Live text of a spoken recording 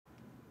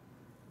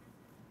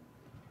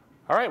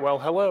All right, well,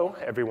 hello,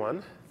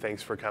 everyone.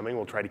 Thanks for coming.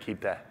 We'll try to keep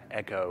the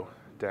echo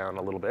down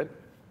a little bit.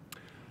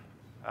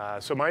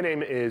 So my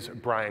name is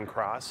Brian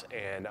Cross,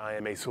 and I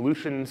am a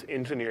solutions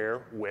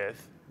engineer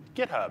with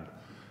GitHub. You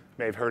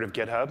may have heard of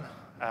GitHub.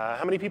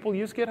 How many people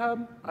use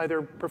GitHub,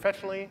 either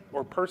professionally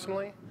or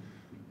personally?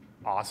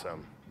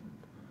 Awesome.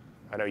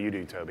 I know you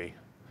do, Toby.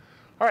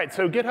 All right,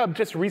 so GitHub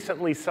just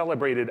recently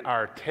celebrated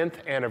our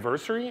 10th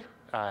anniversary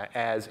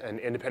as an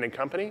independent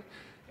company.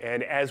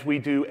 And as we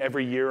do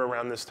every year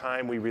around this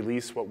time, we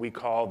release what we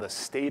call the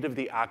State of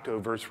the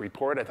Octoverse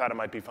report. I thought it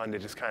might be fun to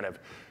just kind of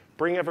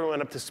bring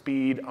everyone up to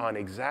speed on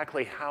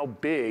exactly how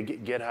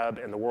big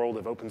GitHub and the world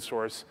of open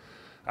source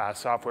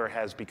software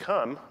has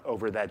become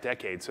over that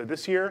decade. So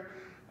this year,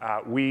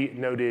 we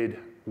noted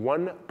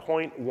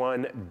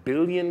 1.1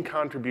 billion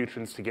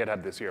contributions to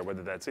GitHub this year,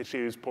 whether that's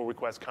issues, pull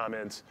requests,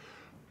 comments,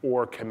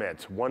 or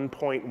commits.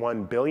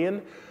 1.1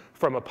 billion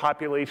from a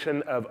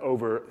population of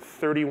over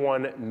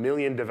 31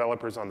 million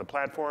developers on the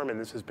platform, and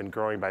this has been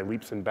growing by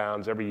leaps and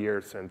bounds every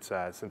year since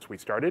we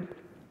started.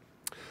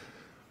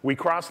 We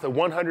crossed the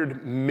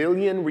 100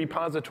 million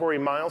repository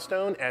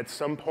milestone at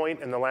some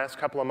point in the last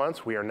couple of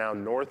months. We are now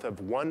north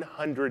of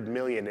 100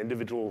 million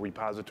individual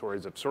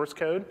repositories of source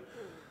code.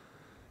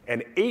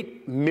 And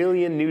 8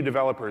 million new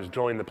developers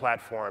joined the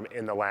platform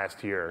in the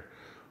last year,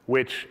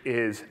 which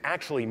is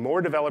actually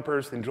more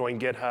developers than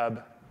joined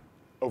GitHub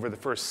over the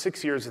first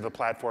 6 years of the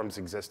platform's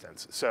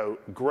existence. So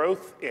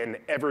growth in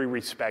every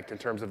respect in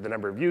terms of the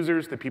number of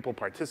users, the people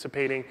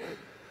participating,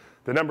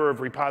 the number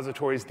of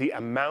repositories, the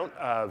amount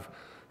of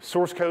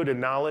source code and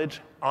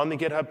knowledge on the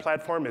GitHub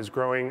platform is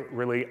growing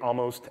really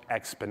almost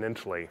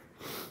exponentially.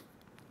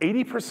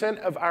 80%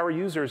 of our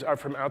users are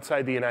from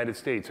outside the United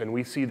States, and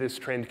we see this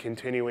trend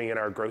continuing in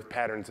our growth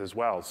patterns as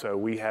well. So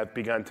we have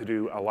begun to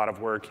do a lot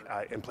of work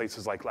in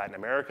places like Latin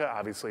America.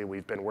 Obviously,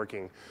 we've been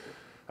working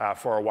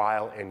for a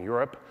while in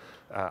Europe,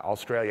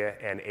 Australia,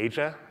 and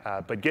Asia.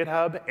 But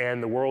GitHub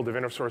and the world of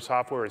inter-source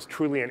software is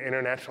truly an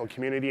international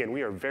community, and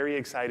we are very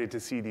excited to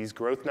see these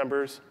growth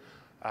numbers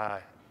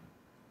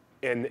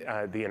in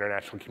the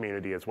international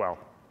community as well.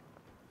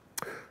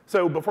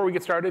 So before we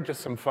get started,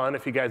 just some fun.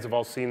 If you guys have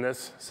all seen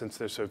this, since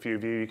there's so few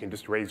of you, you can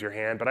just raise your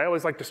hand. But I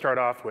always like to start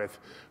off with,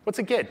 what's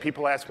a Git?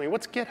 People ask me,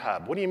 what's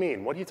GitHub? What do you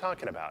mean? What are you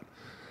talking about?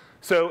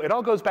 So it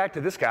all goes back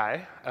to this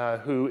guy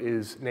who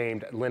is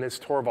named Linus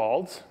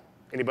Torvalds.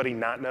 Anybody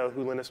not know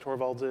who Linus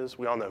Torvalds is?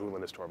 We all know who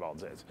Linus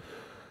Torvalds is.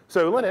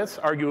 So Linus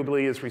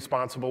arguably is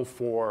responsible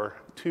for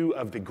two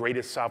of the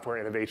greatest software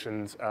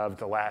innovations of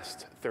the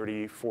last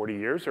 30, 40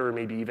 years, or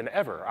maybe even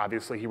ever.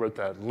 Obviously, he wrote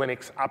the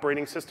Linux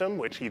operating system,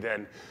 which he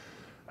then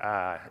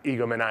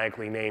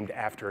egomaniacally named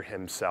after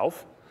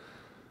himself.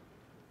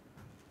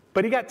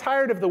 But he got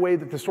tired of the way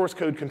that the source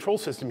code control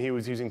system he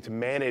was using to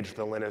manage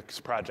the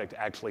Linux project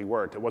actually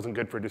worked. It wasn't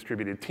good for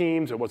distributed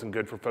teams. It wasn't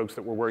good for folks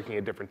that were working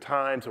at different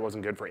times. It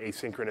wasn't good for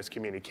asynchronous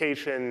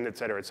communication, et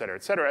cetera, et cetera,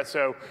 et cetera.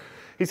 So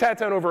he sat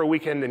down over a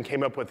weekend and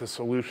came up with a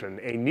solution,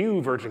 a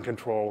new version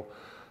control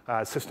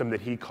system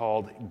that he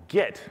called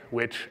Git,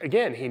 which,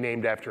 again, he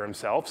named after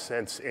himself,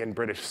 since in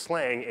British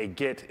slang, a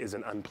Git is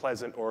an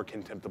unpleasant or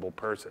contemptible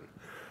person.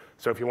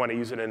 So if you want to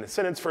use it in a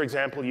sentence, for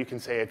example, you can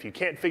say, if you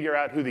can't figure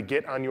out who the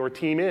Git on your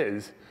team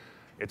is,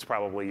 it's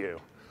probably you.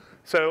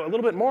 So a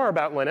little bit more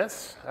about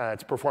Linus.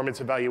 Its performance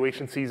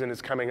evaluation season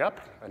is coming up.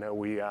 I know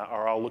we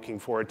are all looking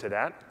forward to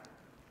that.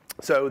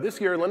 So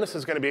this year, Linus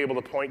is going to be able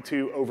to point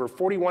to over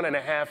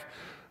 $41.5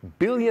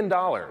 billion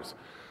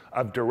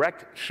of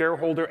direct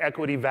shareholder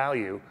equity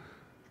value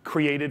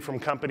created from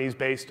companies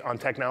based on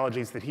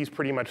technologies that he's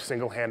pretty much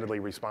single-handedly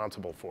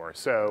responsible for.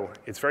 So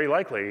it's very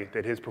likely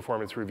that his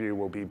performance review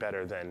will be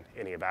better than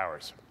any of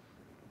ours.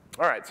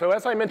 All right, so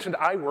as I mentioned,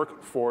 I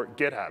work for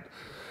GitHub.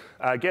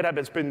 GitHub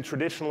has been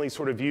traditionally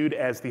sort of viewed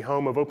as the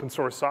home of open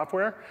source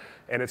software,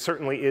 and it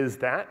certainly is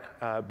that.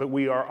 But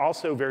we are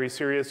also very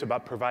serious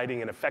about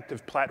providing an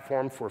effective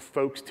platform for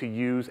folks to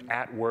use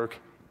at work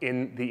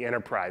in the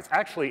enterprise.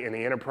 Actually, in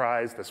the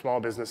enterprise, the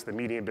small business, the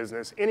medium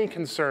business, any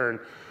concern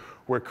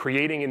where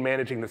creating and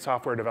managing the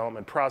software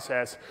development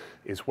process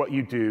is what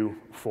you do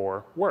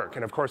for work.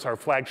 And of course, our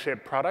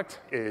flagship product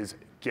is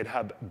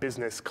GitHub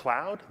Business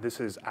Cloud. This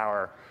is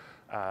our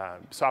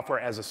software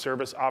as a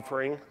service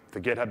offering, the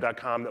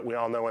GitHub.com that we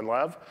all know and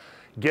love.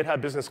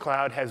 GitHub Business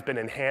Cloud has been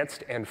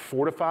enhanced and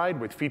fortified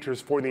with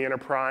features for the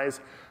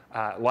enterprise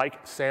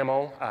like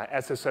SAML,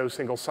 SSO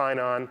single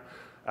sign-on,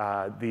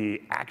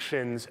 the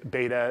Actions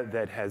beta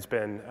that has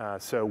been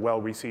so well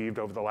received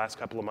over the last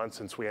couple of months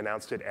since we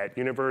announced it at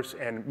Universe,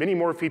 and many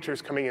more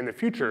features coming in the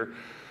future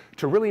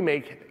to really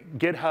make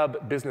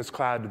GitHub Business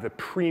Cloud the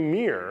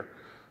premier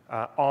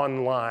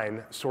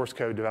online source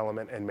code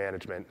development and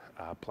management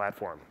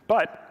platform.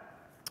 But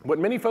what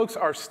many folks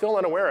are still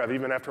unaware of,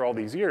 even after all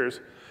these years,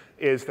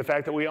 is the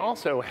fact that we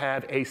also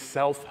have a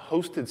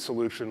self-hosted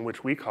solution,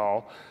 which we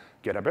call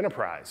GitHub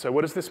Enterprise. So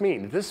what does this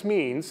mean? This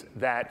means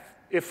that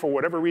if for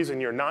whatever reason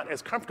you're not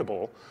as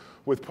comfortable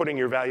with putting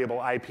your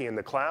valuable IP in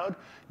the cloud,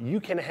 you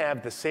can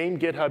have the same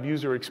GitHub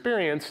user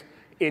experience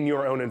in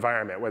your own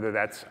environment, whether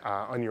that's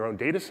on your own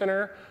data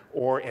center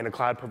or in a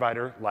cloud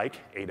provider like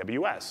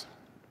AWS.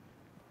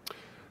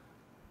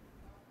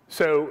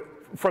 So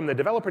from the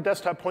developer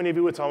desktop point of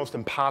view, it's almost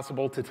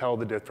impossible to tell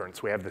the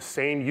difference. We have the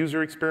same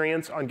user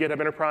experience on GitHub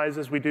Enterprise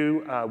as we do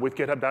with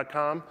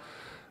GitHub.com.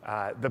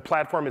 The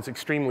platform is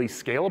extremely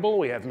scalable.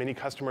 We have many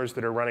customers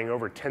that are running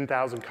over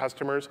 10,000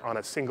 customers on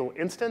a single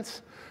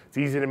instance. It's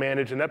easy to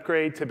manage and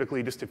upgrade,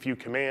 typically just a few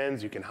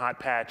commands. You can hot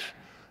patch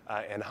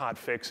and hot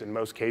fix in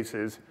most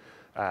cases.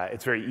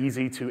 It's very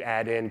easy to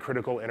add in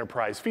critical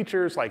enterprise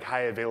features like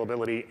high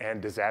availability and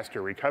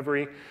disaster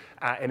recovery.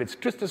 And it's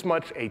just as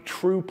much a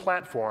true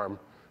platform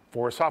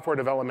for software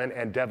development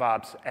and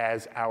DevOps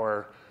as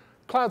our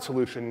cloud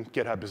solution,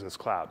 GitHub Business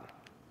Cloud.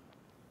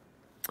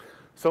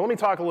 So let me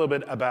talk a little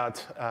bit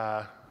about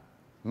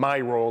my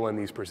role in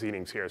these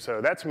proceedings here.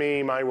 So that's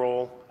me, my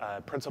role,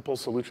 Principal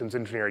Solutions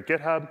Engineer at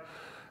GitHub.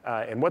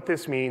 And what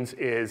this means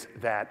is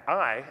that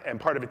I am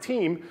part of a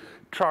team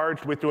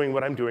charged with doing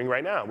what I'm doing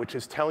right now, which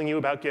is telling you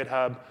about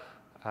GitHub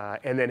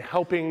and then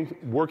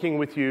working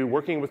with you,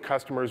 working with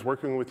customers,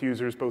 working with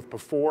users both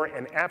before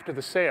and after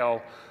the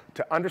sale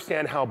to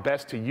understand how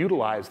best to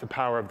utilize the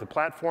power of the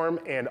platform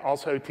and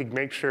also to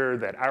make sure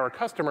that our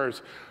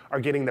customers are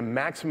getting the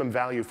maximum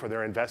value for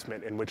their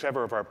investment in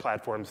whichever of our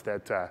platforms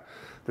that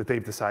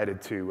they've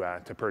decided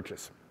to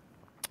purchase.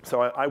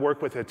 So I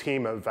work with a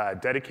team of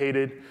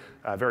dedicated,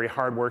 very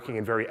hardworking,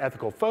 and very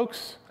ethical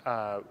folks,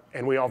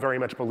 and we all very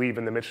much believe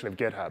in the mission of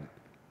GitHub.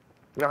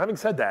 Now, having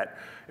said that,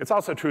 it's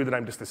also true that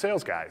I'm just a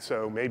sales guy,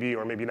 so maybe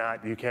or maybe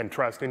not you can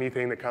trust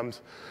anything that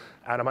comes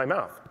out of my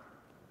mouth.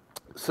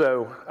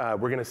 So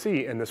we're going to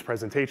see in this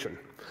presentation.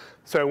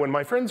 So when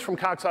my friends from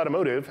Cox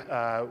Automotive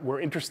were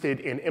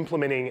interested in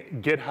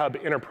implementing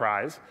GitHub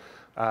Enterprise,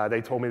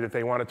 they told me that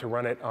they wanted to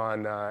run it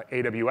on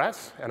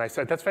AWS, and I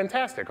said, that's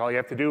fantastic. All you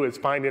have to do is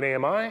find an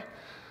AMI,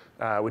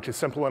 which is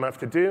simple enough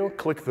to do,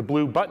 click the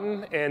blue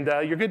button, and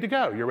you're good to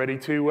go. You're ready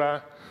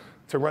to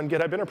run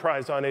GitHub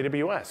Enterprise on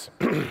AWS.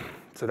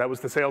 So that was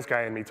the sales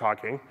guy in me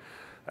talking.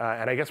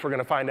 And I guess we're going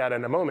to find out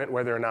in a moment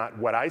whether or not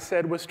what I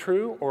said was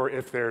true or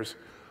if there's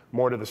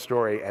more to the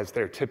story, as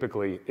there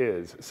typically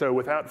is. So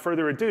without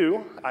further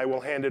ado, I will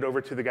hand it over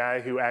to the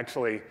guy who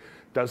actually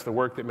does the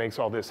work that makes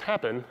all this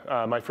happen,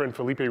 my friend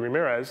Felipe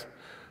Ramirez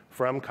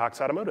from Cox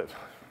Automotive.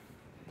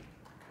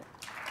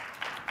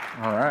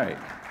 All right.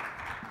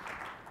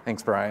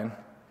 Thanks, Brian.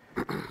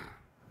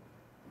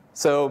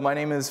 So my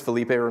name is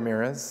Felipe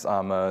Ramirez.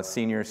 I'm a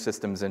senior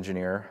systems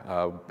engineer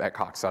at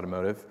Cox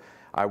Automotive.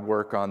 I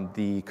work on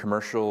the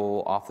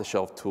commercial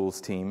off-the-shelf tools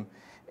team,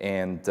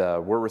 and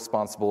we're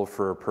responsible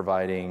for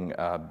providing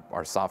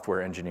our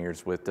software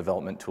engineers with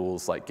development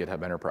tools like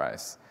GitHub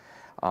Enterprise.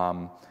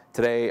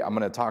 Today, I'm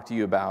going to talk to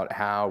you about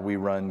how we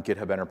run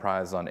GitHub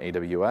Enterprise on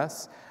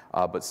AWS,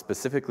 but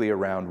specifically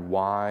around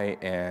why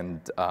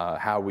and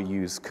how we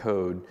use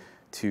code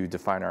to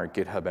define our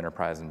GitHub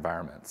Enterprise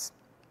environments.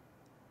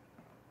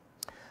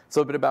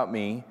 So a bit about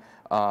me.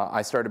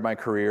 I started my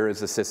career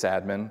as a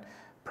sysadmin,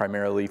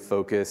 primarily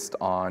focused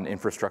on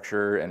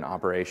infrastructure and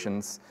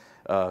operations.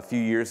 A few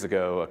years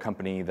ago, a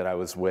company that I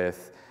was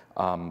with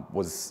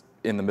was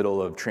in the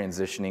middle of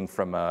transitioning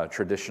from a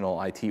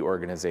traditional IT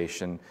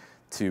organization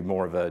to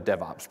more of a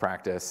DevOps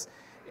practice,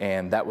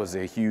 and that was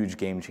a huge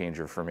game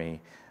changer for me.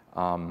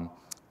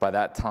 By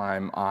that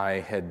time, I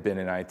had been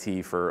in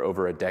IT for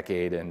over a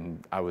decade,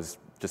 and I was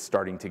just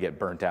starting to get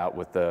burnt out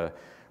with the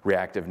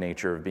reactive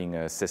nature of being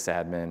a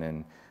sysadmin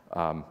and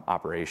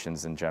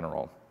operations in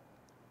general.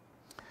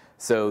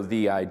 So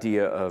the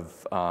idea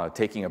of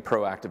taking a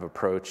proactive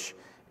approach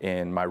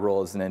in my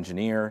role as an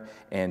engineer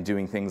and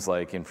doing things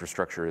like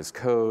infrastructure as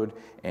code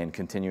and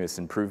continuous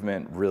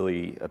improvement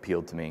really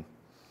appealed to me.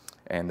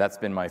 And that's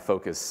been my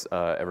focus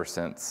ever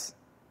since.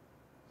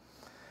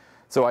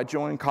 So I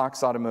joined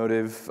Cox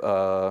Automotive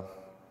a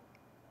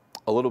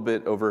little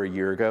bit over a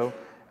year ago.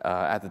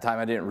 At the time,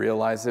 I didn't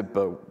realize it,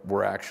 but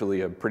we're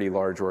actually a pretty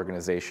large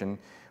organization.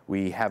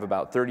 We have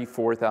about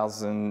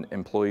 34,000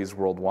 employees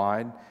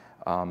worldwide,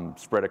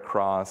 spread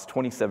across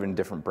 27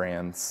 different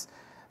brands,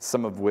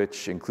 some of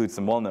which include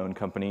some well-known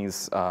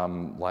companies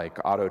like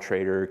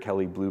AutoTrader,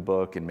 Kelley Blue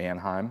Book, and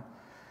Manheim.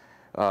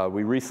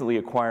 We recently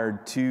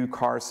acquired 2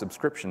 car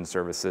subscription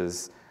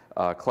services,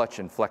 Clutch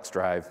and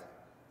FlexDrive,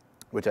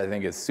 which I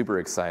think is super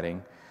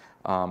exciting.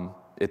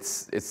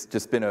 It's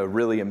just been a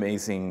really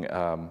amazing.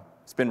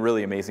 It's been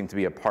really amazing to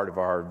be a part of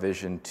our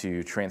vision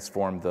to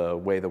transform the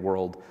way the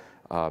world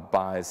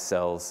buys,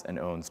 sells, and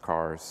owns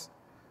cars.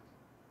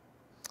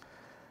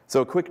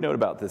 So a quick note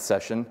about this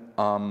session.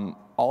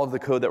 All of the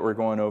code that we're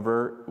going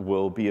over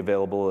will be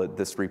available at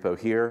this repo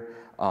here.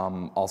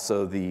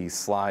 Also, the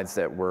slides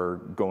that we're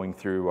going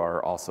through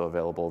are also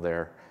available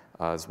there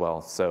as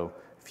well. So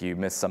if you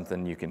miss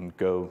something, you can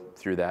go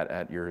through that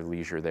at your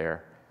leisure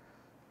there.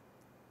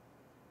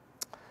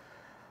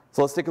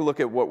 So let's take a look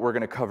at what we're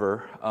going to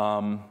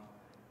cover.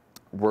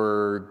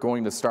 We're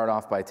going to start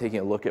off by taking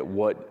a look at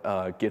what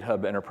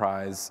GitHub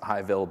Enterprise High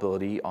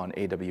Availability on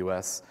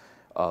AWS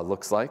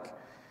looks like.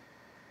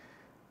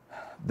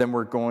 Then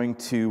we're going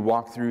to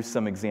walk through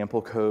some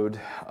example code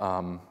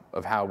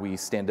of how we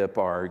stand up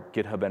our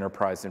GitHub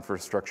Enterprise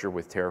infrastructure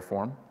with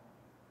Terraform.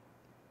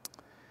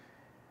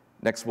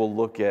 Next, we'll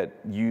look at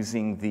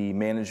using the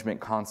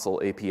Management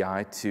Console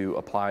API to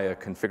apply a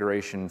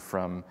configuration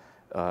from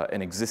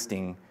an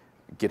existing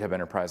GitHub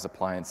Enterprise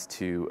appliance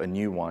to a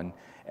new one,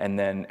 and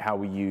then how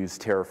we use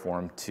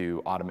Terraform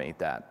to automate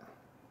that.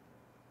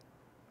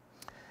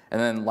 And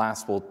then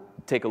last, we'll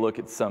take a look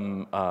at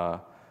some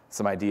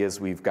ideas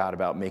we've got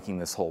about making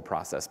this whole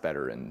process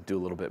better and do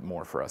a little bit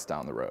more for us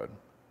down the road.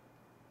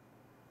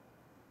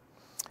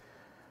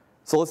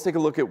 So let's take a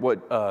look at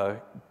what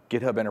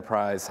GitHub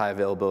Enterprise High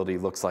Availability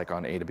looks like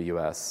on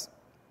AWS.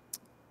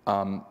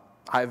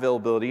 High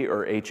Availability,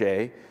 or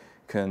HA,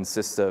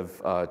 consists of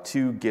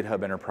 2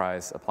 GitHub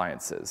Enterprise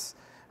appliances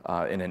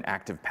in an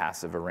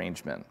active-passive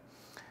arrangement.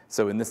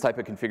 So in this type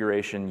of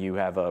configuration, you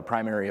have a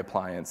primary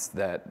appliance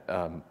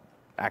that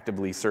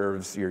actively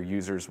serves your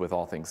users with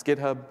all things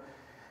GitHub,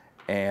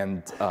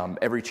 and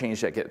every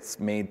change that gets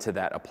made to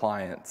that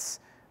appliance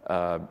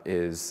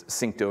is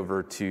synced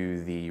over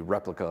to the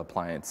replica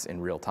appliance in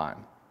real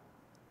time.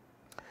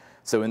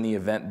 So in the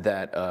event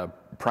that a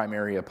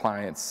primary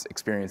appliance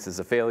experiences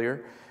a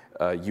failure,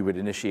 you would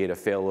initiate a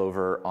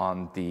failover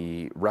on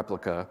the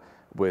replica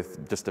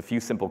with just a few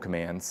simple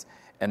commands,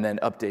 and then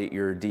update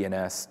your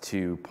DNS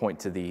to point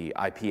to the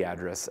IP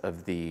address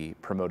of the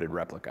promoted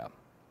replica.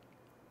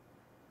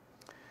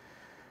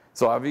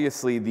 So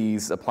obviously,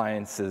 these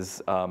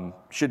appliances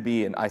should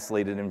be in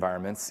isolated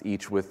environments,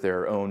 each with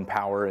their own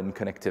power and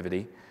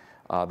connectivity.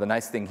 The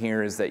nice thing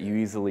here is that you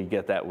easily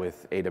get that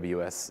with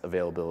AWS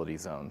availability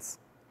zones.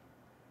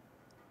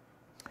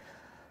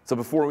 So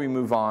before we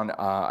move on,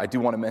 I do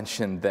want to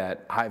mention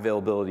that high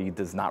availability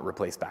does not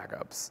replace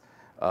backups.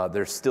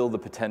 There's still the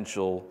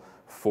potential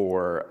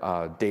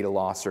for data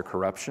loss or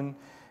corruption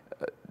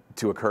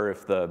to occur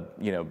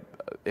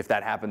if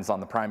that happens on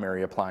the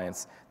primary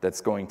appliance. That's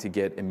going to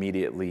get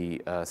immediately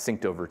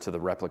synced over to the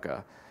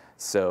replica.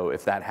 So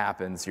if that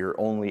happens, your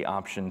only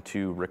option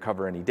to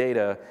recover any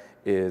data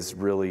is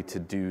really to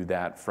do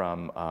that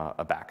from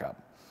a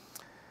backup.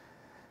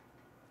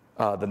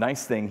 The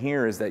nice thing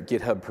here is that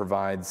GitHub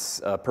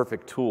provides a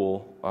perfect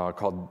tool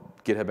called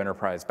GitHub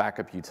Enterprise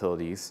Backup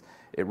Utilities.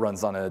 It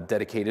runs on a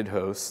dedicated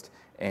host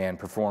and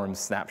performs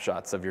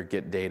snapshots of your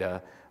Git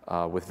data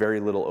with very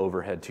little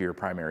overhead to your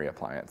primary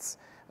appliance.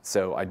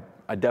 So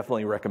I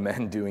definitely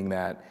recommend doing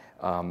that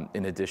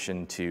in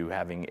addition to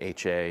having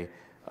HA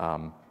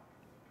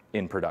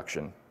in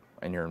production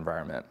in your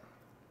environment.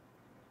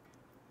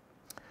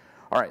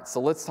 All right,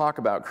 so let's talk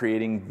about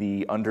creating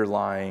the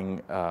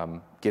underlying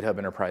GitHub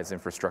Enterprise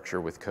infrastructure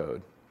with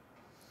code.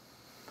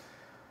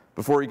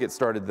 Before we get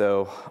started,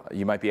 though,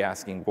 you might be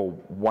asking, well,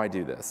 why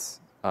do this?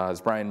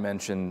 As Brian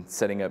mentioned,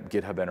 setting up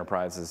GitHub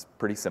Enterprise is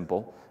pretty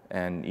simple,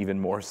 and even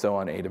more so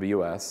on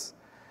AWS.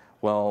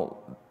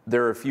 Well,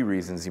 there are a few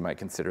reasons you might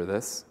consider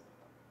this.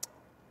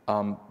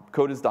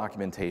 Code is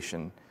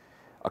documentation.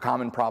 A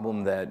common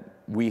problem that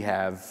we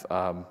have,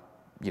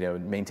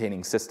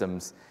 maintaining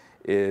systems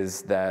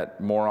is that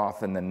more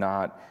often than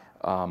not,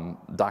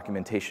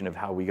 documentation of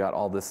how we got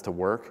all this to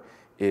work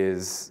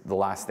is the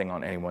last thing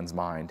on anyone's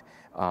mind.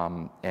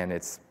 And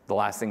it's the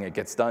last thing that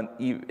gets done,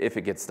 if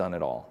it gets done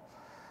at all.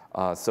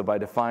 So by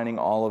defining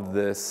all of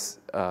this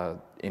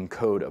in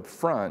code up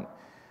front,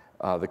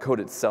 the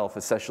code itself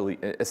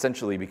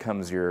essentially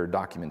becomes your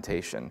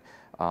documentation.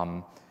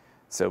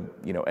 So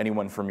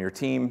anyone from your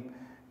team,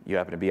 you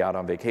happen to be out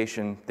on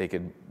vacation, they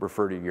could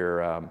refer to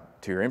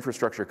your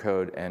infrastructure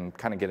code and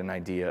kind of get an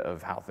idea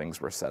of how things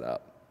were set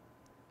up.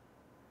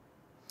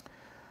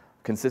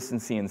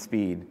 Consistency and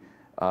speed.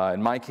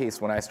 In my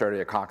case, when I started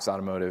at Cox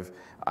Automotive,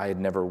 I had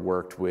never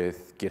worked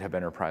with GitHub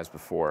Enterprise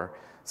before.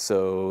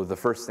 So the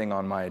first thing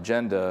on my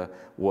agenda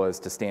was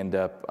to stand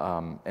up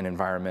an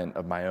environment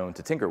of my own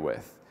to tinker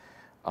with.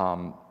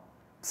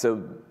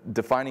 So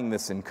defining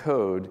this in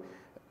code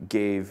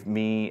gave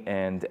me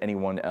and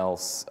anyone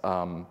else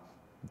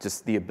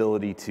just the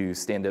ability to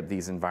stand up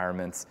these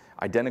environments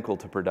identical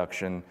to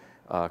production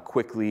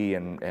quickly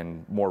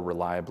and more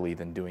reliably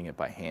than doing it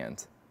by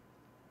hand.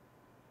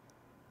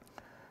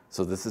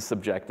 So this is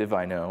subjective,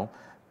 I know,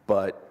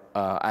 but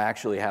I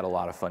actually had a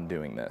lot of fun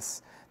doing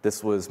this.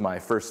 This was my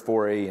first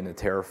foray into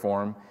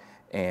Terraform,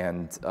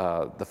 and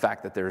the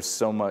fact that there's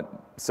so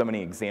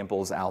many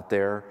examples out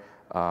there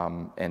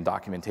and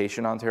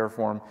documentation on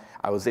Terraform,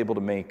 I was able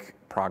to make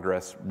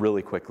progress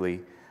really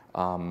quickly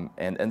and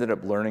ended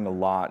up learning a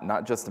lot,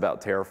 not just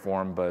about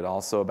Terraform, but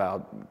also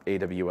about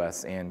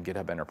AWS and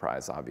GitHub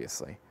Enterprise,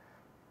 obviously.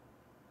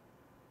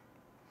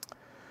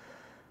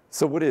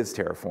 So what is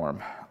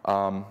Terraform?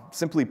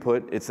 Simply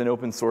put, it's an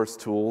open source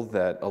tool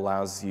that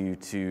allows you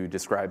to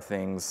describe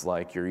things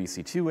like your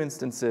EC2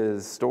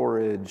 instances,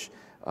 storage,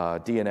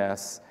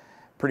 DNS,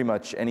 pretty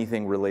much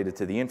anything related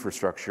to the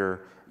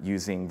infrastructure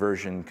using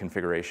version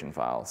configuration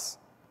files.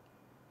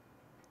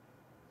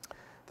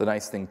 The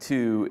nice thing,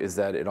 too, is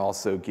that it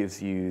also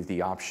gives you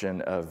the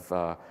option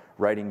of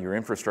writing your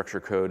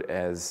infrastructure code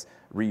as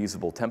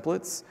reusable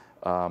templates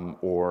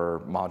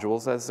or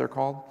modules as they're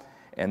called.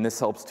 And this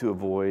helps to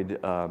avoid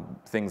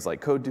things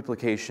like code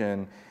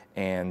duplication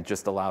and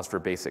just allows for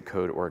basic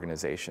code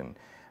organization.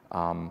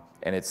 And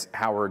it's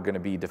how we're going to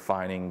be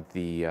defining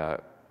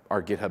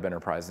our GitHub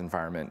Enterprise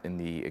environment in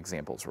the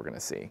examples we're going to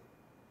see.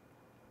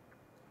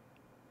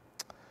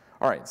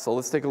 All right, so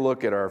let's take a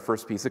look at our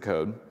first piece of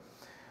code.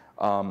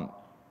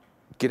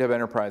 GitHub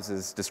Enterprise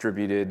is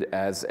distributed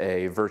as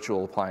a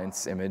virtual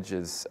appliance image,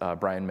 as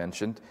Brian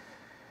mentioned.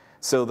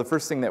 So the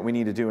first thing that we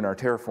need to do in our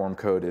Terraform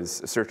code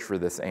is search for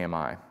this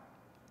AMI.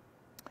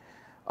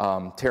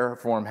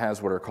 Terraform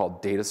has what are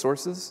called data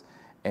sources,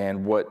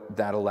 and what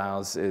that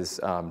allows is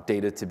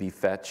data to be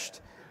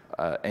fetched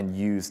and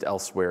used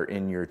elsewhere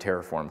in your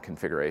Terraform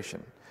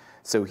configuration.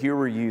 So here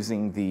we're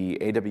using the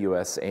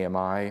AWS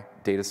AMI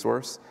data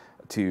source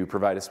to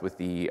provide us with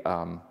the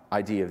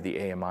ID of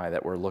the AMI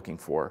that we're looking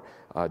for,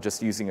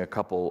 just using a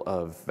couple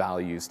of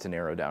values to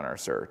narrow down our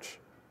search.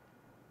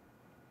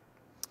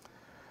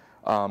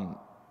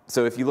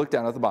 So if you look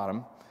down at the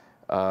bottom,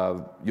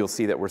 you'll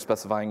see that we're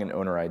specifying an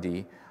owner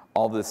ID.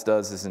 All this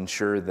does is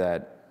ensure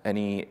that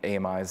any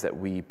AMIs that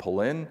we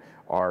pull in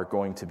are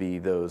going to be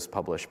those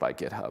published by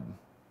GitHub.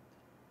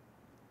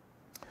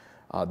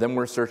 Then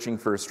we're searching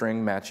for a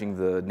string matching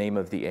the name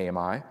of the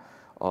AMI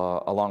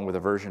along with a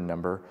version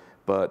number,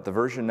 but the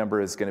version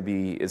number is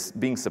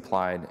being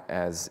supplied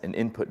as an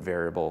input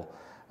variable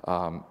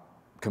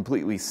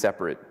completely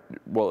separate.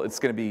 Well, it's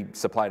going to be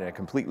supplied in a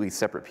completely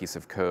separate piece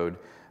of code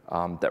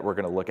that we're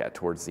going to look at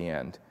towards the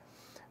end.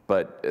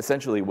 But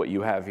essentially what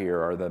you have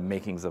here are the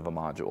makings of a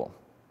module.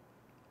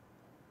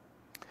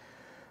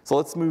 So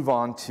let's move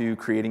on to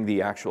creating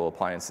the actual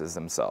appliances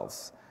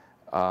themselves.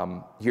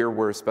 Here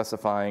we're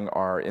specifying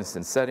our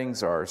instance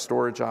settings, our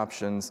storage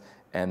options,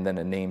 and then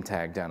a name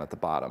tag down at the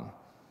bottom.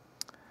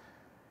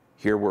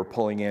 Here we're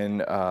pulling in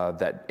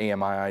that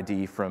AMI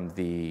ID from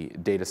the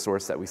data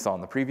source that we saw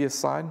on the previous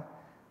slide.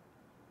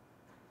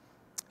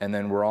 And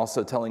then we're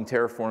also telling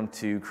Terraform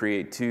to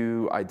create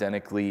 2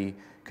 identically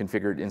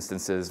configured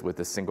instances with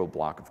a single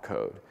block of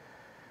code.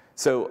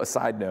 So a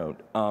side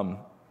note,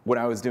 when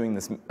I was doing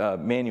this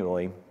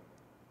manually,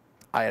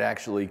 I had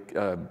actually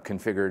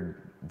configured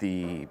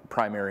the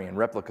primary and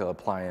replica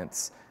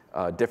appliance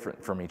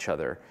different from each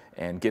other.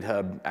 And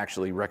GitHub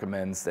actually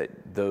recommends that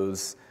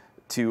those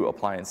 2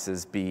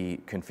 appliances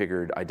be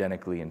configured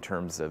identically in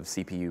terms of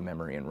CPU,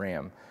 memory, and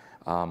RAM.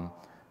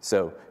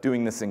 So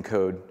doing this in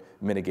code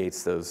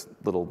mitigates those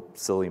little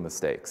silly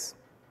mistakes.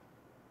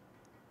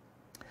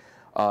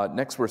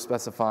 Next, we're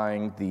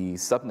specifying the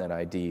subnet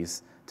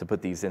IDs to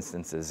put these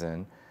instances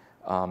in.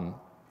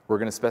 We're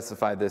going to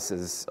specify this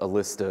as a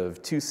list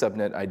of 2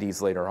 subnet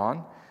IDs later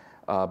on.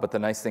 But the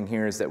nice thing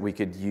here is that we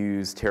could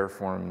use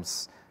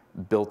Terraform's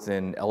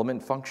built-in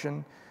element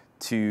function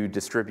to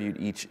distribute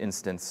each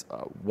instance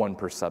 1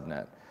 per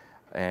subnet.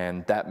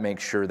 And that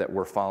makes sure that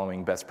we're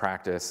following best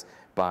practice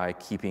by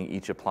keeping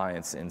each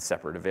appliance in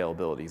separate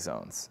availability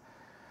zones.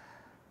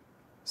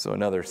 So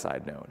another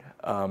side note.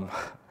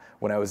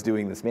 When I was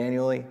doing this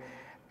manually,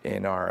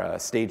 in our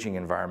staging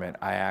environment,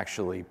 I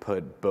actually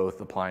put both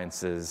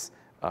appliances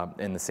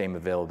in the same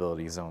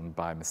availability zone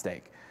by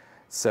mistake.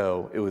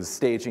 So it was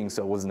staging,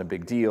 so it wasn't a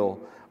big deal.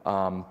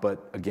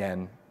 But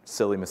again,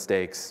 silly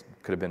mistakes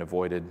could have been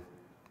avoided,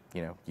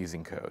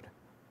 using code.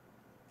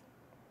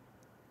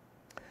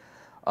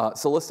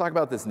 So let's talk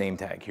about this name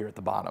tag here at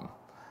the bottom.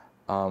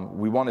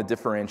 We want to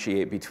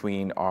differentiate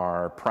between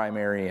our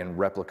primary and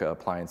replica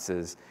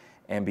appliances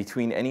and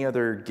between any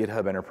other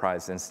GitHub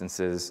Enterprise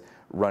instances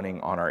running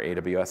on our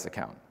AWS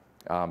account.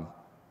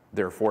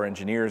 There are 4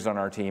 engineers on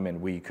our team,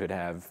 and we could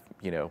have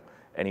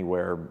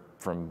anywhere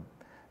from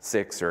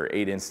 6 or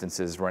 8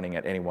 instances running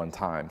at any one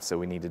time, so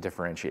we need to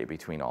differentiate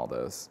between all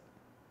those.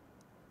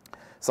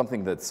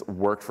 Something that's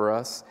worked for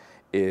us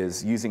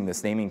is using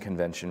this naming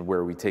convention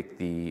where we take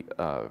the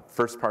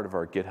first part of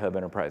our GitHub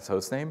Enterprise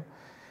hostname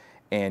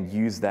and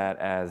use that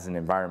as an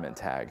environment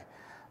tag.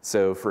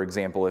 So for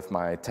example, if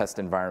my test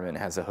environment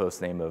has a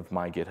hostname of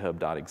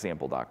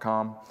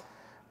mygithub.example.com,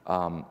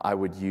 I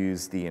would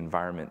use the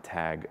environment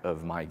tag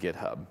of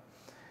mygithub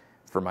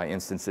for my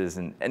instances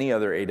and any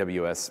other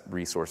AWS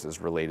resources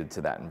related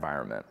to that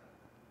environment.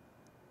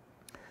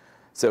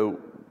 So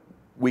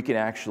we can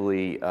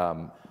actually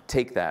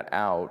take that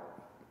out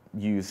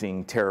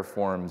using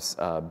Terraform's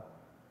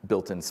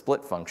built-in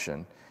split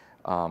function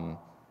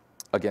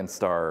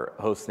against our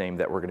hostname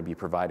that we're going to be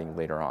providing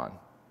later on.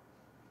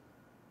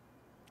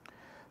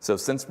 So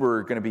since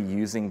we're going to be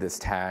using this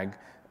tag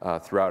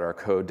throughout our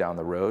code down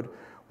the road,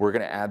 we're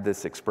going to add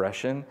this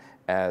expression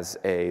as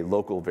a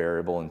local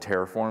variable in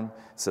Terraform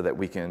so that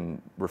we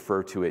can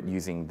refer to it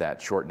using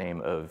that short name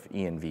of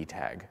env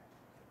tag.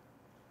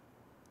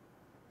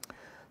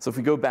 So if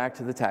we go back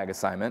to the tag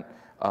assignment,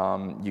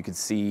 you can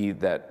see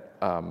that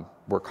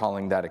we're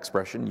calling that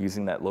expression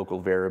using that local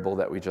variable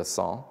that we just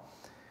saw.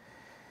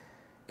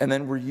 And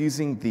then we're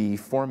using the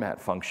format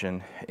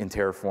function in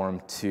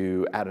Terraform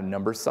to add a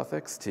number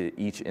suffix to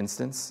each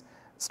instance,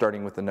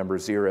 starting with the number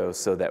 0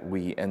 so that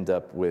we end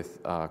up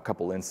with a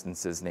couple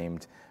instances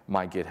named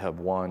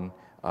mygithub1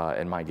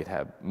 and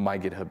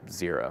MyGitHub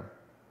 0.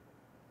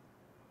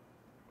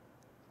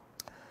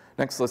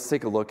 Next, let's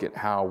take a look at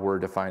how we're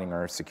defining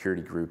our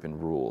security group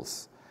and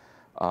rules.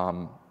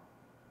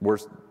 We're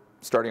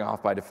starting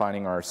off by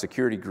defining our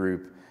security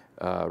group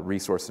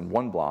resource in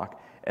one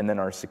block, and then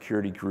our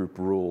security group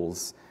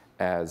rules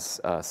as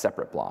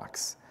separate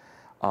blocks.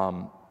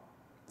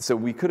 So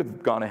we could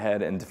have gone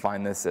ahead and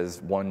defined this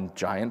as one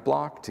giant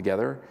block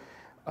together,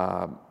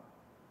 and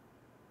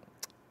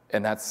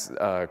that's those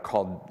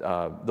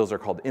are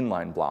called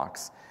inline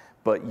blocks.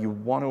 But you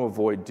want to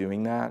avoid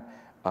doing that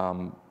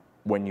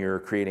when you're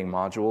creating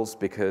modules,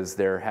 because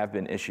there have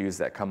been issues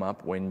that come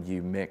up when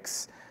you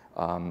mix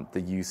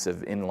the use of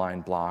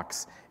inline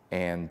blocks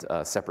and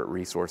separate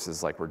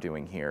resources like we're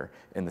doing here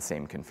in the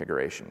same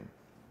configuration.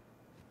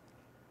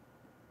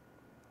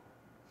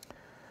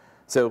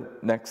 So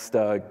next,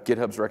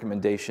 GitHub's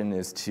recommendation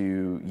is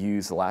to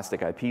use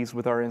elastic IPs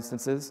with our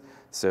instances.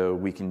 So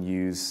we can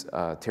use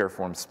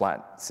Terraform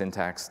Splat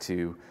syntax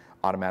to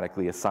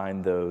automatically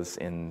assign those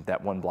in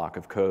that one block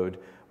of code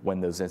when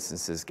those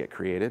instances get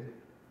created.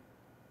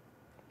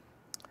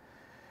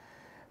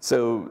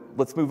 So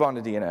let's move on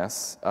to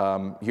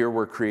DNS. Here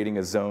we're creating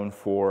a zone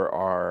for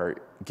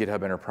our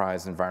GitHub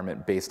Enterprise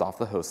environment based off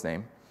the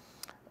hostname.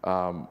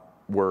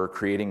 We're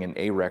creating an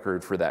A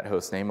record for that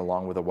hostname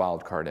along with a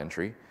wildcard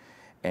entry.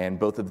 And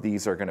both of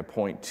these are going to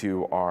point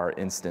to our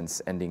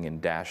instance ending in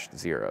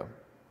 -0.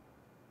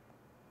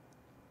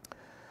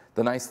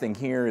 The nice thing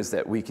here is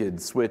that we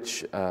could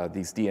switch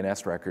these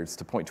DNS records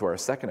to point to our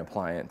second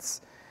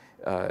appliance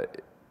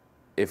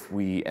if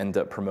we end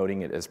up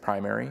promoting it as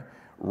primary,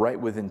 right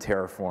within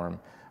Terraform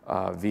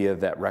via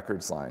that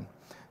records line.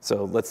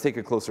 So let's take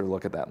a closer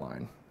look at that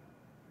line.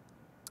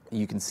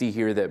 You can see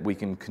here that we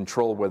can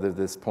control whether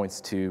this points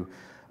to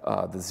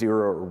the 0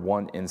 or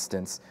 1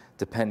 instance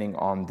depending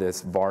on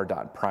this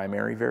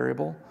var.primary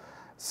variable.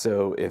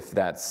 So if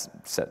that's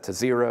set to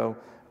 0,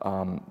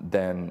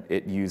 then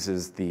it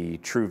uses the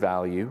true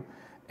value.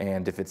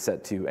 And if it's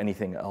set to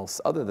anything else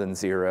other than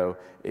 0,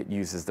 it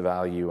uses the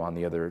value on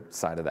the other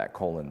side of that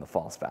colon, the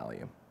false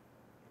value.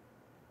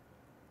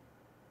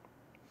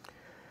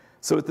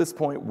 So at this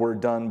point, we're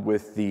done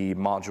with the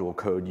module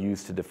code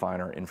used to define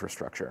our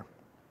infrastructure.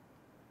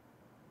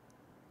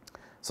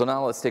 So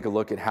now let's take a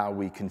look at how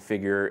we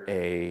configure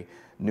a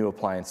new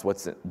appliance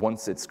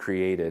once it's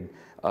created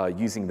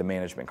using the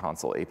Management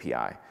Console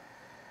API.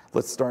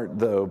 Let's start,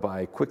 though,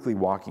 by quickly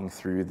walking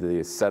through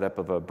the setup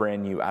of a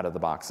brand new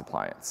out-of-the-box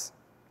appliance.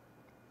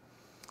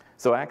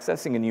 So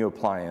accessing a new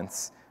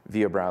appliance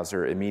via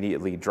browser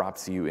immediately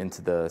drops you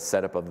into the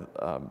setup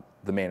of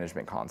the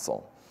Management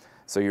Console.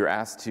 So you're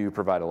asked to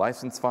provide a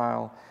license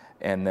file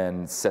and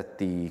then set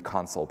the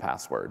console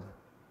password.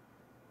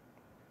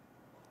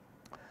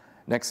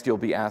 Next, you'll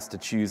be asked to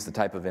choose the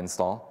type of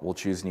install. We'll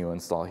choose new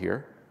install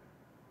here.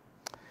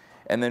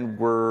 And then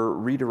we're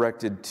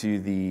redirected to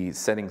the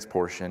settings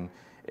portion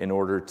in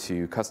order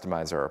to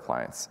customize our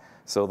appliance.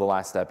 So the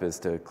last step is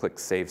to click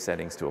Save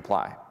Settings to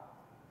apply.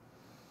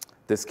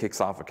 This kicks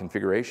off a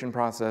configuration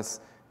process,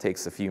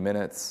 takes a few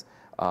minutes,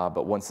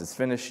 but once it's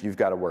finished, you've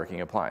got a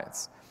working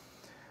appliance.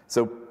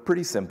 So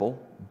pretty simple,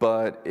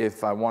 but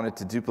if I wanted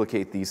to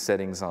duplicate these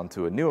settings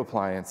onto a new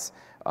appliance,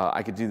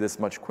 I could do this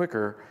much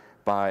quicker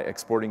by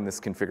exporting this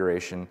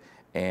configuration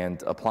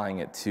and applying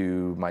it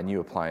to my new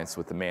appliance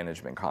with the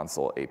Management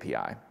Console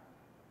API.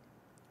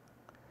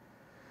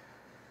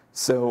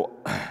 So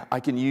I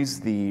can use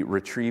the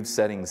retrieve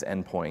settings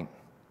endpoint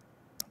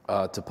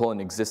to pull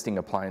an existing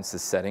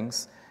appliance's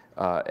settings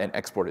and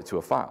export it to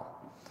a file.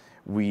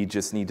 We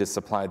just need to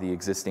supply the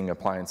existing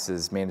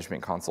appliance's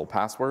Management Console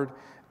password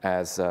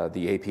as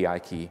the API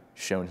key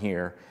shown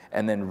here,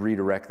 and then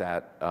redirect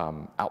that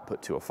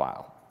output to a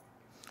file.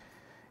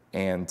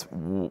 And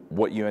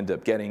what you end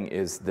up getting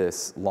is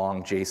this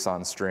long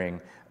JSON string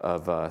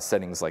of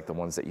settings like the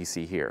ones that you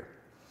see here.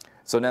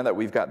 So now that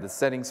we've got the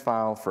settings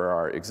file for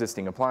our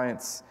existing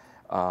appliance,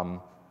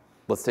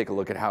 let's take a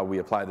look at how we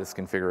apply this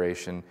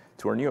configuration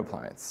to our new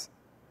appliance.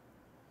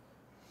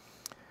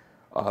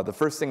 The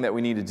first thing that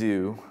we need to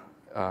do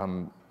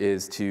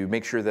is to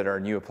make sure that our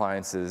new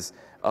appliance is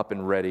up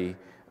and ready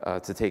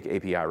to take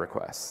API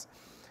requests.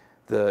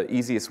 The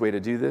easiest way to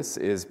do this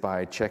is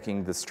by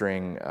checking the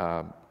string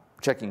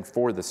checking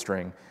for the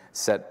string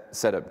set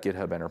up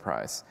GitHub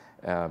Enterprise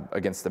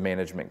against the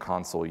Management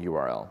Console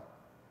URL.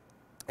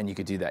 And you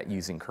could do that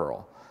using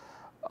curl.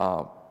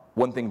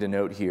 One thing to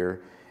note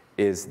here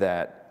is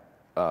that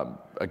a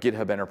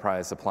GitHub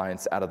Enterprise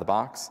appliance out of the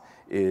box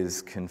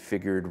is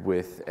configured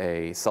with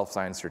a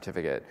self-signed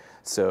certificate.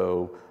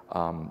 So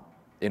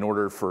in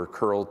order for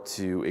curl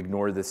to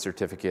ignore this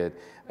certificate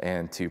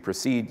and to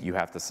proceed, you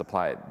have to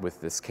supply it with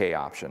this K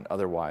option.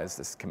 Otherwise,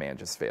 this command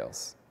just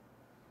fails.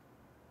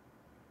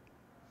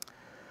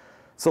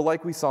 So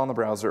like we saw in the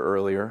browser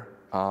earlier,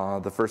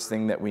 the first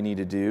thing that we need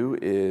to do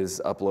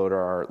is upload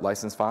our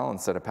license file and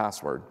set a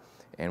password.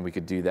 And we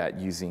could do that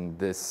using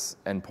this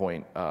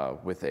endpoint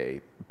with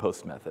a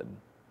post method.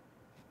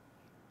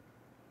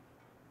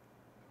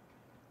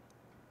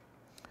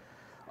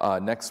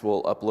 Next,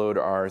 we'll upload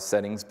our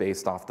settings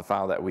based off the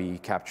file that we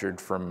captured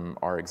from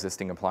our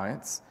existing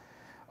appliance.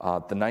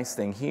 The nice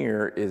thing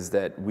here is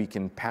that we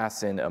can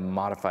pass in a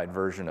modified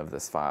version of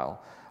this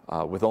file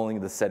with only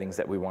the settings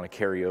that we want to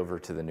carry over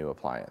to the new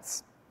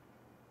appliance.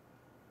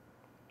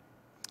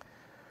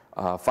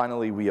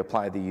 Finally, we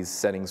apply these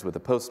settings with a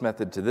post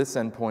method to this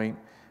endpoint,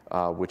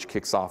 which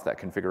kicks off that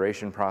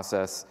configuration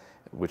process,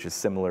 which is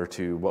similar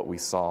to what we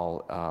saw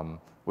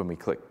when we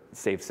click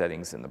Save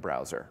Settings in the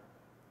browser.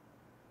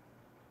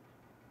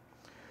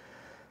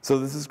 So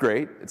this is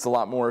great. It's a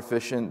lot more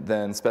efficient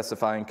than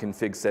specifying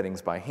config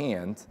settings by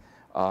hand,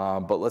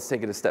 but let's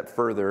take it a step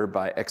further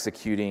by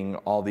executing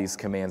all these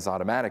commands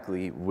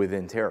automatically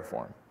within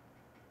Terraform.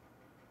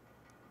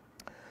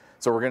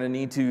 So we're going to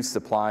need to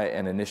supply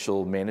an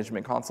initial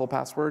management console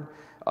password,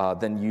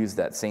 then use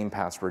that same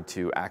password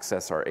to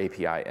access our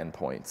API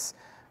endpoints.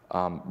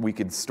 We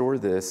could store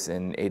this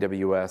in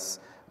AWS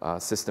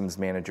Systems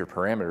Manager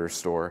Parameter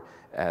Store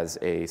as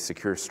a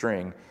secure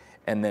string,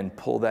 and then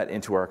pull that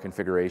into our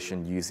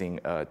configuration using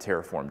a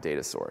Terraform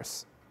data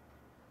source.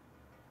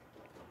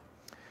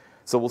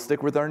 So we'll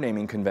stick with our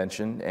naming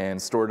convention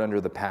and store it under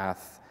the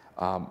path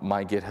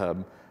my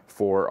GitHub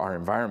for our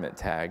environment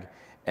tag,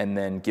 and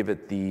then give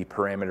it the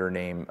parameter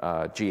name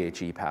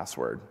GHE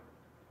password.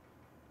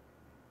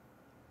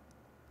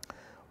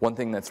 One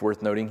thing that's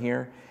worth noting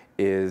here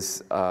is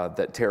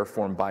that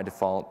Terraform by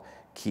default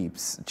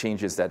keeps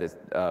changes that it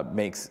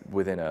makes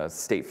within a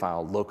state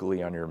file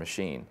locally on your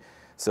machine.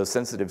 So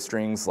sensitive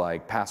strings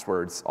like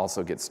passwords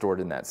also get stored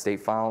in that state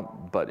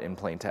file, but in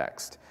plain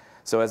text.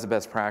 So as a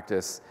best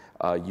practice,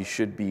 you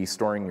should be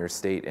storing your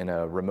state in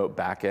a remote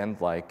backend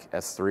like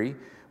S3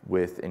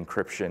 with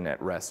encryption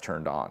at rest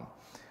turned on.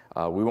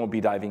 We won't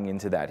be diving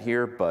into that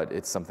here, but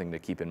it's something to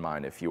keep in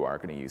mind if you are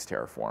going to use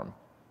Terraform.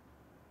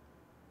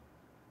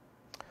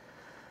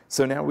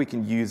 So now we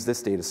can use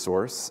this data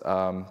source,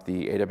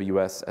 the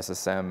AWS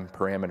SSM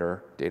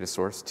parameter data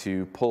source,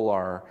 to pull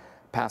our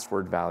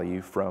password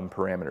value from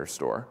parameter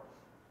store.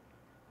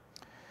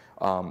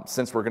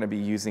 Since we're going to be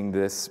using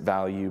this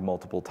value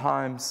multiple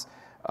times,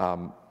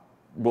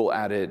 we'll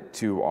add it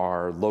to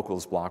our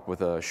locals block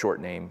with a short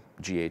name,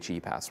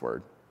 GHE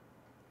password.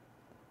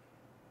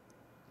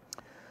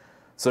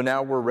 So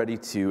now we're ready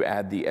to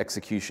add the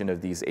execution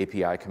of these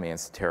API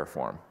commands to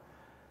Terraform.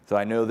 So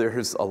I know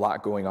there's a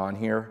lot going on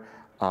here,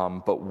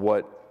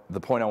 but the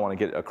point I want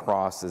to get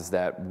across is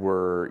that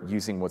we're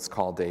using what's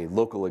called a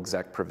local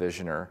exec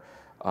provisioner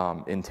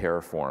in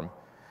Terraform.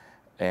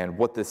 And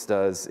what this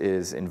does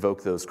is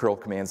invoke those curl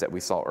commands that we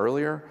saw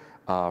earlier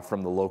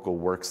from the local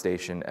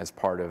workstation as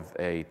part of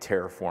a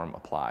Terraform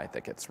apply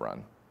that gets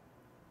run.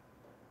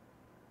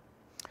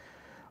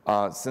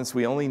 Since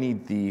we only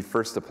need the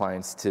first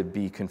appliance to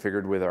be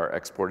configured with our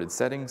exported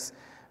settings,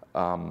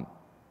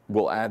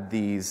 we'll add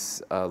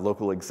these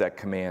local exec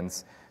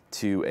commands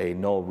to a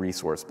null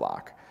resource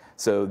block.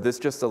 So this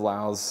just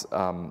allows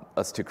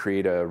us to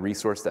create a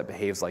resource that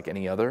behaves like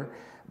any other,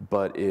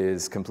 but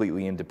is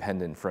completely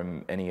independent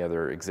from any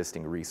other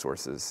existing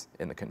resources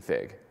in the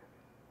config.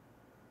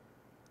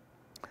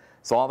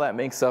 So all that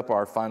makes up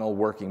our final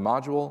working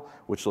module,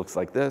 which looks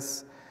like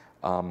this.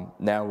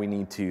 Now we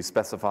need to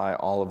specify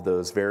all of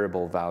those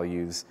variable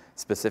values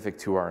specific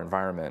to our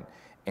environment,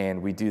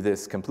 and we do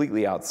this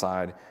completely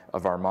outside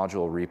of our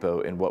module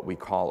repo in what we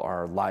call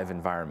our live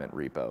environment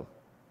repo.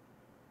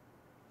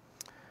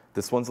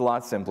 This one's a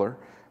lot simpler.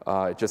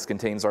 It just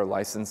contains our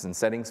license and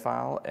settings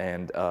file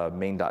and a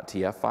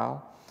main.tf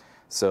file.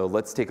 So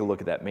let's take a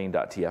look at that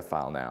main.tf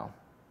file now.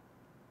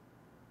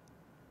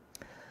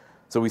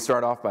 So we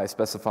start off by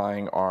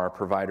specifying our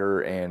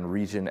provider and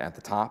region at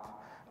the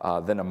top,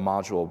 then a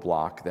module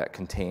block that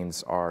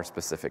contains our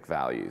specific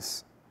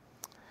values.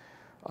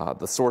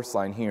 The source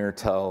line here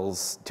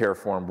tells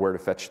Terraform where to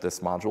fetch this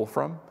module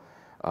from.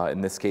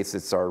 In this case,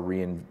 it's our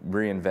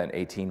reinvent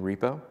 18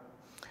 repo.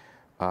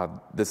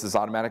 This is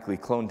automatically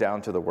cloned down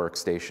to the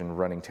workstation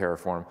running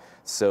Terraform,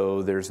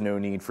 so there's no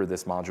need for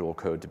this module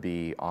code to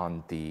be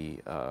on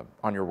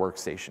your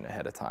workstation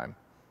ahead of time.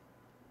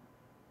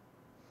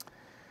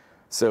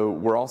 So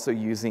we're also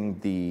using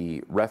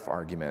the ref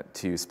argument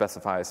to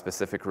specify a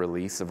specific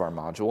release of our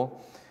module.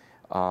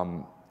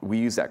 We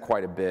use that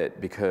quite a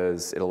bit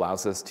because it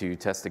allows us to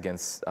test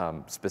against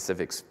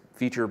specific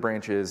feature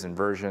branches and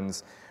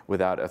versions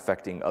without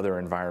affecting other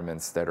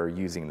environments that are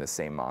using the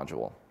same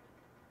module.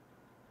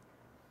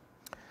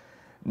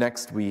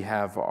 Next, we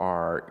have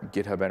our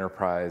GitHub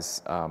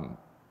Enterprise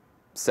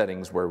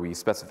settings where we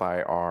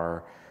specify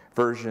our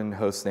version,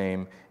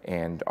 hostname,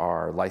 and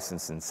our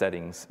license and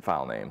settings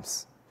file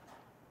names.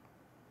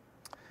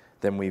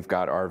 Then we've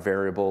got our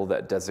variable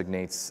that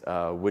designates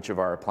which of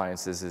our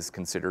appliances is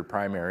considered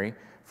primary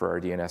for our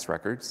DNS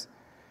records.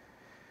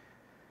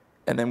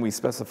 And then we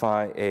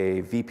specify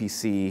a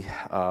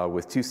VPC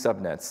with 2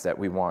 subnets that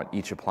we want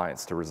each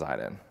appliance to reside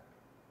in.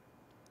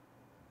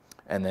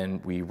 And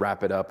then we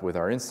wrap it up with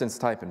our instance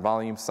type and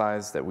volume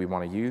size that we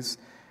want to use,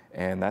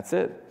 and that's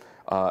it.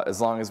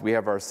 As long as we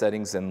have our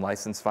settings and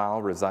license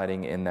file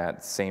residing in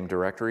that same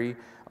directory,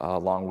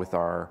 along with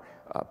our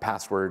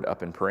password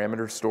up in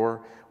parameter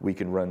store, we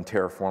can run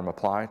Terraform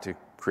apply to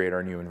create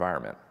our new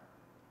environment.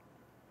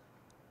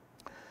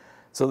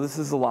 So this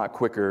is a lot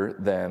quicker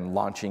than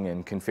launching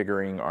and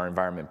configuring our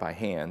environment by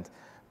hand,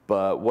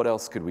 but what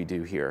else could we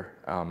do here?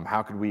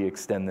 How could we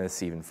extend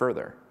this even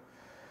further?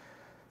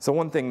 So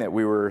one thing that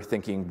we were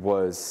thinking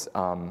was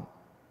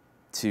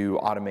to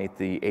automate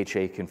the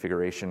HA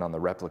configuration on the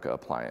replica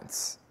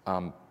appliance.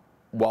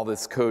 While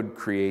this code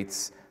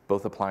creates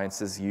both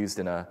appliances used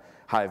in a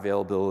high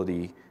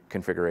availability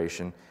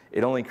configuration,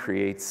 it only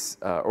creates,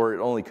 or it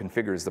only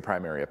configures the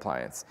primary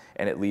appliance,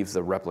 and it leaves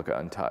the replica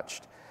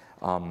untouched.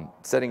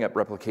 Setting up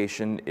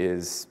replication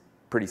is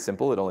pretty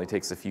simple. It only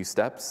takes a few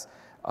steps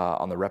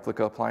on the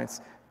replica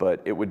appliance,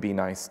 but it would be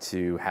nice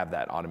to have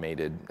that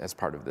automated as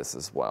part of this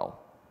as well.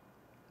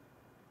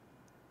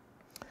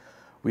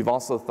 We've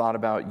also thought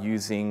about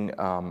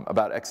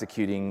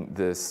executing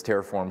this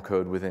Terraform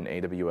code within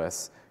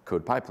AWS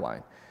Code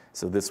Pipeline.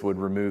 So this would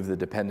remove the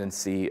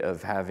dependency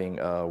of having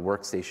a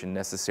workstation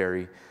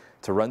necessary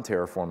to run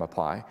Terraform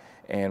apply,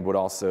 and would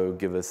also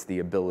give us the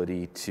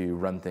ability to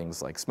run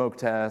things like smoke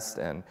test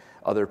and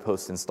other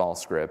post-install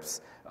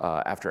scripts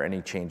after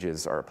any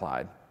changes are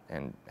applied,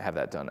 and have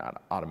that done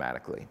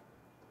automatically.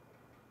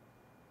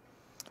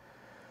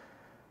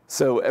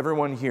 So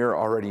everyone here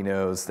already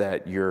knows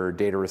that your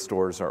data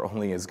restores are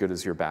only as good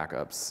as your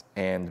backups,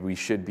 and we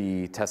should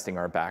be testing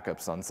our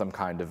backups on some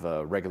kind of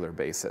a regular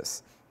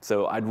basis.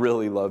 So I'd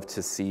really love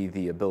to see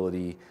the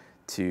ability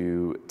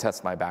to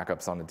test my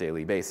backups on a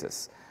daily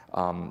basis.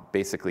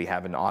 Basically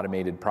have an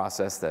automated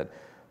process that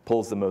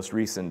pulls the most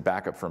recent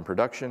backup from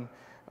production,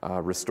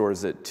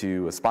 restores it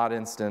to a spot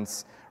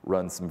instance,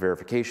 runs some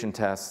verification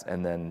tests,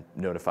 and then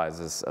notifies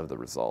us of the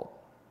result.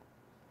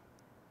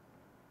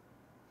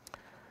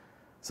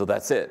 So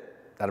that's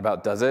it. That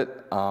about does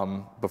it.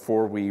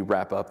 Before we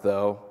wrap up,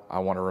 though, I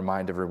want to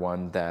remind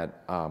everyone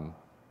that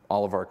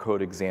all of our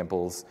code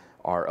examples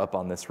are up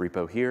on this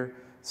repo here,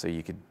 so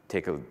you could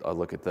take a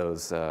look at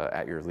those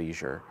at your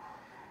leisure.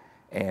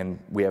 And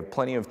we have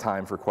plenty of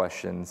time for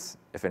questions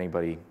if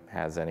anybody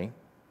has any.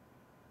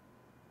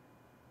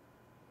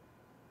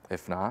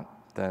 If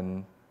not,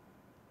 then,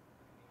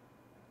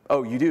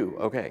 oh, you do?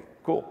 Okay,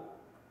 cool.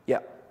 Yeah.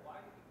 Why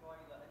deploy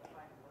the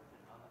enterprise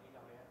version on the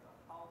AWS?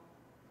 How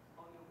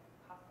your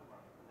customer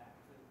connect,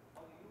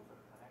 how the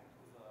user connect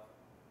to the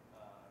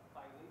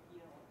by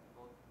VPN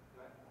or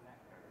direct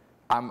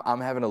connector? I'm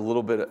having a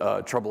little bit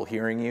of trouble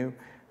hearing you.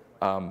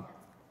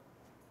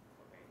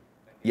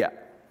 Yeah.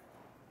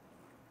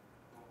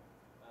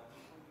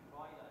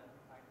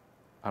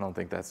 I don't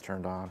think that's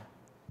turned on.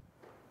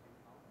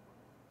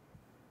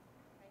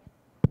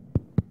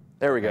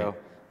 There we go.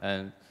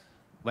 And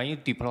when you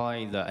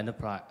deploy the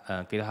enterprise,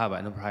 GitHub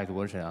enterprise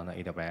version on the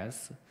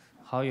AWS,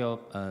 how your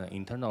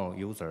internal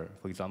user,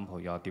 for example,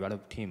 your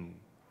develop team,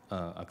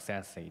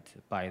 access it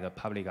by the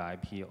public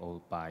IP or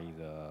by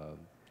the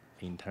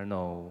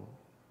internal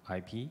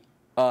IP?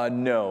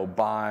 No,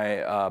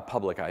 by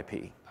public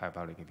IP. By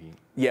public IP.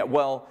 Yeah,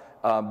 well,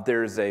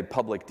 there's a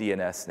public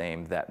DNS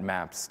name that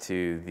maps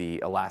to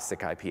the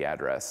elastic IP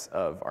address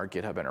of our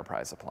GitHub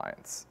Enterprise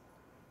appliance.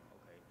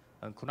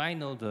 Okay. Could I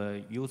know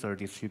the user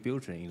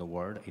distribution in the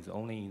world is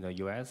only in the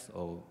US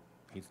or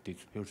is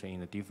distribution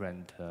in a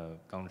different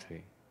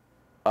country?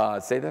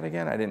 Say that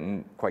again? I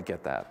didn't quite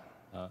get that.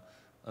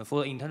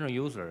 For the internal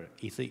user,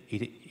 is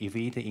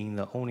it in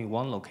the only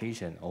one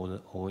location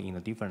or in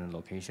a different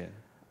location?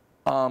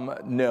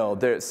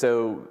 No,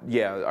 so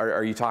yeah,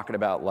 are you talking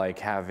about like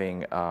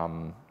having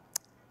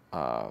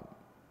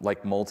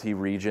like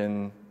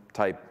multi-region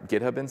type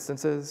GitHub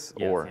instances?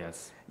 Yes, or,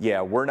 yes.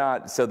 Yeah, we're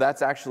not, so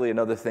that's actually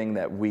another thing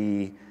that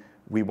we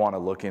want to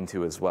look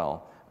into as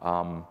well.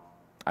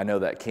 I know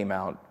that came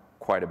out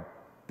quite a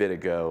bit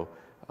ago,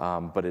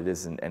 but it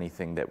isn't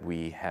anything that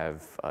we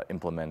have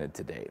implemented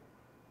to date.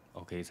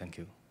 Okay, thank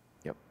you.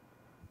 Yep.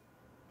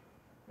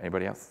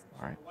 Anybody else?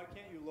 All right. Why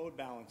can't you load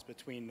balance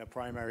between the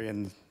primary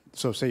and,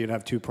 so say you'd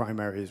have two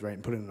primaries, right,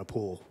 and put it in a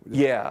pool?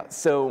 Yeah,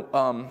 so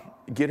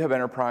GitHub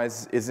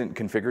Enterprise isn't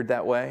configured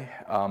that way.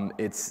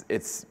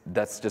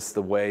 That's just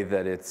the way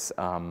that it's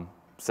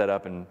set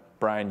up. And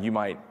Brian, you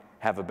might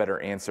have a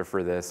better answer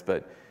for this,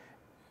 but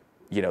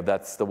you know,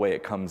 that's the way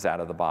it comes out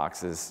of the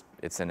box. Is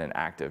it's in an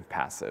active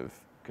passive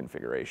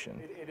configuration.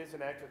 It is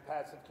an active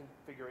passive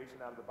configuration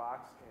out of the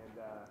box,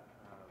 and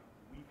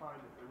we find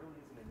that there really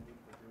isn't a need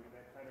for doing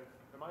that kind of.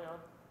 Am I on?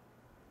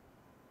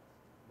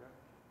 No?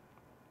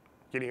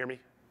 Can you hear me?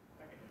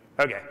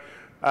 Okay.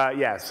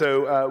 Yeah,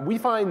 so we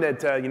find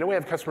that, we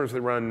have customers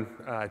that run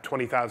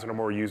 20,000 or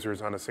more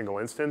users on a single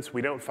instance.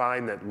 We don't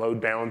find that load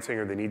balancing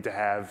or the need to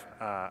have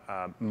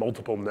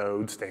multiple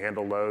nodes to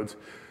handle loads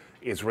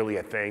is really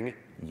a thing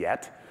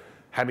yet.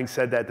 Having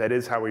said that, that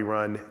is how we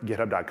run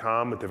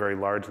GitHub.com with the very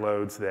large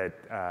loads that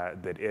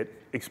it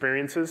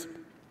experiences.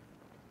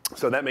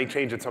 So that may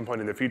change at some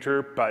point in the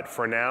future, but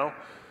for now,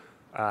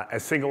 a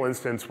single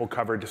instance will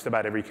cover just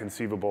about every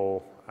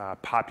conceivable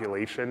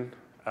population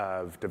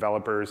of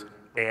developers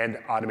and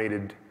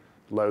automated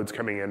loads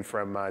coming in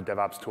from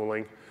DevOps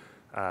tooling.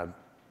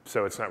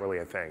 So it's not really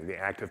a thing. The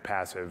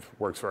active-passive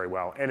works very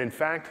well. And in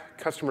fact,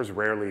 customers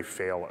rarely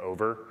fail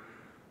over.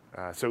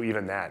 So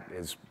even that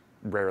is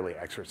rarely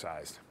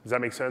exercised. Does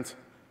that make sense?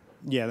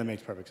 Yeah, that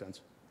makes perfect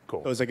sense.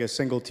 Cool. So it's like a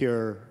single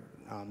tier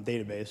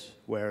database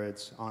where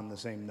it's on the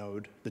same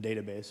node, the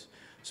database.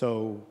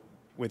 So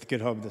with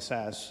GitHub, the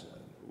SaaS,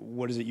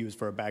 what is it used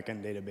for a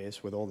backend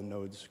database with all the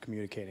nodes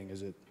communicating?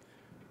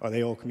 Are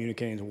they all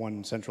communicating to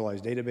one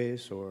centralized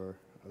database, or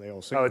are they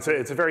all single? Oh,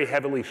 it's a very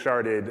heavily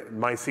sharded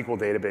MySQL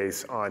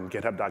database on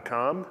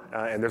GitHub.com,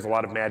 and there's a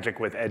lot of magic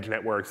with edge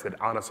networks that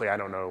honestly I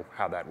don't know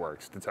how that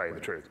works, to tell you the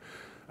truth.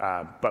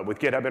 But with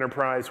GitHub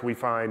Enterprise, we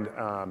find,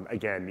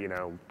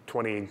 again,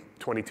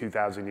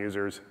 22,000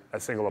 users, a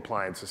single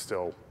appliance is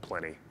still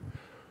plenty.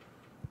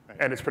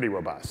 And it's pretty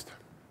robust.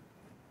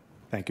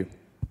 Thank you.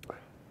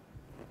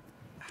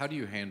 How do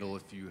you handle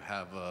if you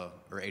have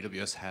or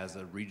AWS has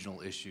a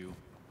regional issue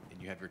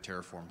and you have your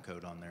Terraform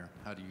code on there?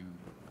 How do you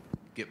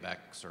get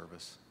back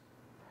service?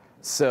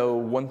 So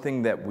one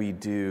thing that we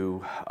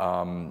do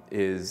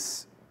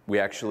is we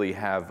actually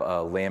have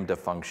a Lambda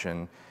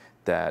function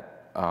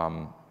that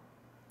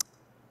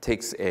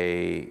takes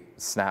a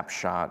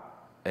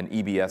snapshot, an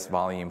EBS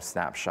volume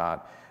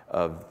snapshot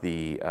of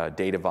the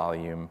data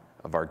volume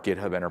of our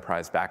GitHub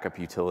Enterprise Backup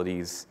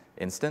Utilities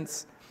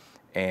instance,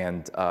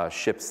 and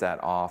ships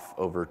that off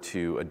over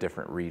to a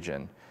different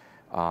region.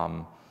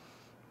 And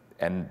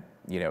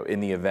in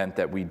the event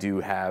that we do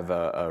have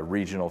a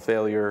regional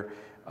failure,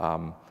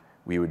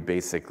 we would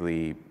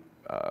basically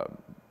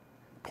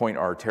point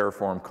our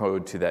Terraform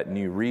code to that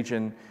new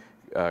region,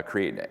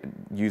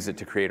 use it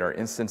to create our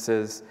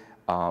instances,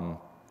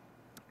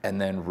 and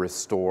then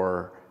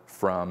restore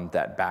from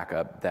that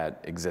backup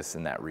that exists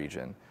in that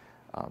region.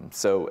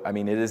 So, I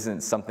mean, it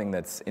isn't something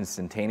that's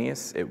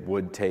instantaneous. It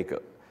would take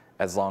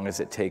as long as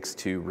it takes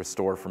to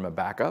restore from a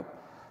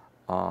backup.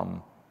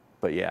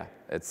 But yeah,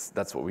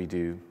 that's what we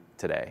do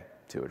today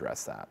to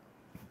address that.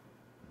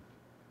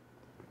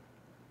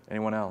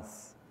 Anyone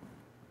else?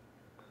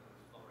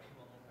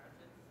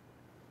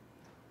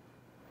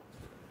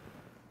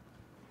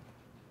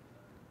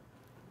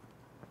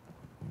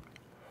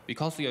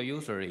 Because your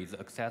user is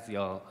access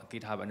your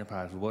GitHub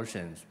Enterprise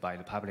versions by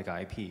the public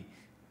IP,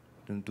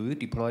 do you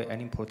deploy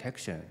any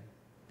protection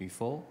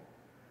before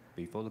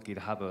the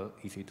GitHub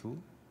EC2?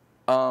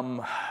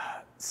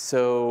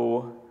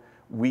 So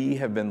we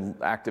have been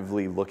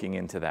actively looking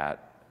into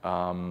that.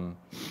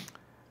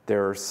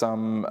 There are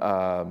some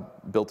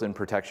built-in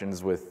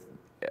protections with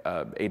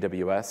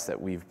AWS that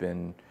we've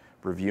been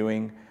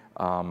reviewing,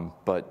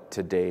 but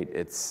to date,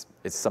 it's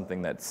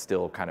something that's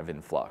still kind of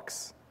in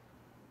flux.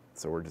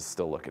 So we're just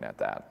still looking at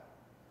that.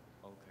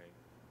 Okay.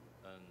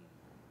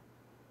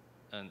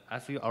 And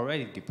as you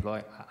already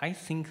deploy, I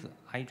think,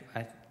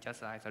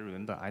 just as I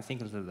remember, I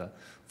think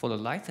for the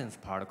license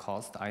part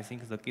cost, I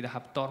think the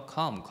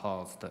GitHub.com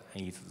cost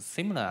is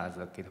similar as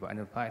the GitHub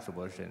Enterprise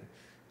version.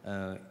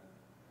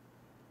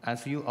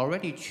 As you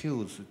already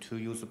choose to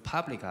use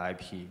public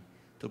IP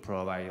to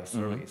provide your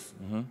service,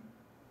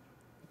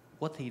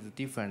 what is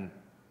different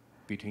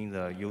between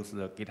the use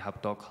the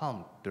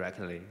GitHub.com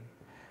directly?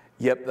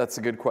 Yep, that's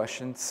a good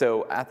question.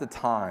 So at the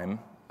time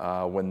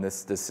when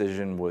this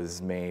decision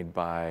was made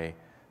by,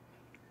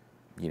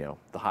 the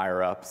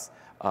higher ups,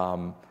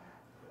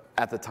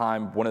 at the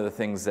time, one of the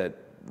things that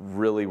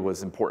really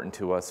was important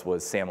to us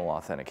was SAML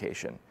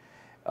authentication.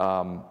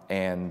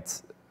 And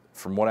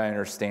from what I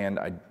understand,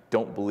 I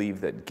don't believe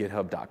that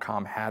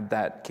GitHub.com had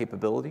that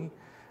capability.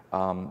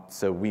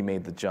 So we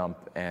made the jump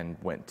and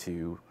went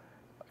to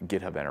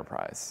GitHub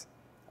Enterprise.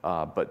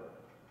 But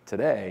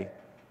today,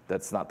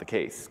 that's not the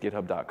case.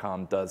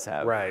 GitHub.com does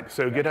have. Right.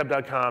 So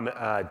GitHub.com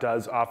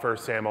does offer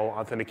SAML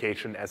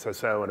authentication,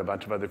 SSO, and a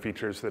bunch of other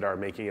features that are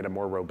making it a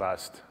more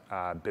robust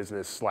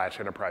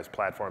business/enterprise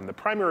platform. The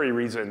primary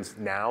reasons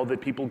now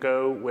that people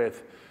go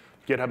with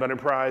GitHub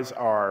Enterprise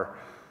are,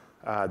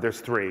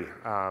 there's three.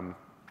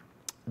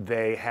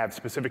 They have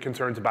specific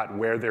concerns about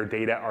where their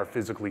data are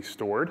physically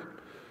stored.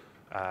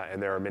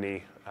 And there are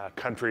many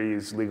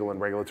countries, legal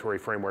and regulatory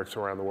frameworks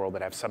around the world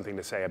that have something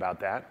to say about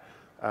that.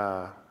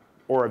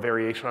 Or a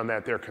variation on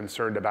that, they're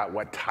concerned about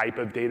what type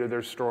of data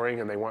they're storing,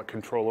 and they want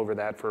control over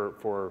that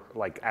for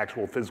like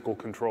actual physical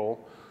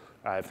control,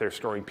 if they're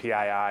storing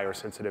PII or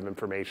sensitive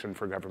information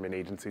for government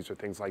agencies or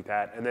things like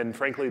that. And then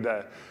frankly,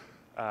 the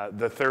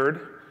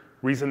third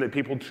reason that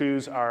people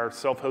choose our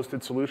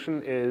self-hosted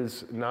solution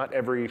is not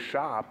every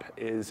shop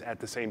is at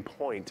the same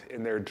point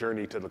in their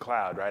journey to the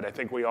cloud, right? I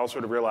think we all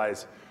sort of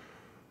realize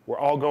we're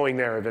all going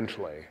there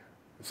eventually.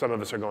 Some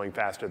of us are going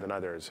faster than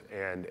others,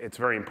 and it's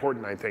very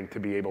important, I think, to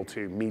be able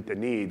to meet the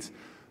needs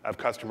of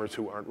customers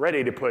who aren't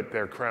ready to put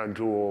their crown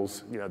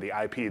jewels, the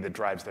IP that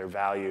drives their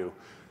value,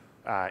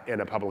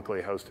 in a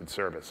publicly hosted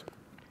service.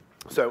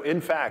 So in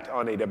fact,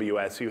 on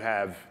AWS, you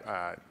have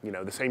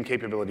the same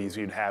capabilities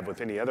you'd have with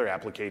any other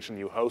application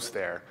you host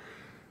there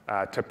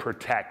to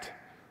protect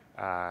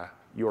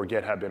your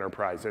GitHub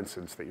Enterprise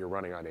instance that you're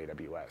running on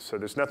AWS. So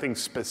there's nothing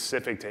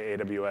specific to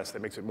AWS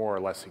that makes it more or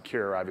less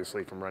secure,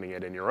 obviously, from running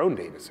it in your own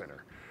data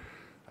center.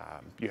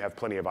 You have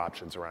plenty of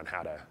options around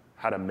how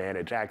how to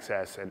manage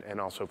access,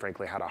 and also,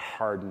 frankly, how to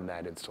harden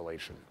that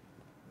installation.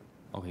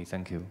 Okay,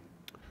 thank you.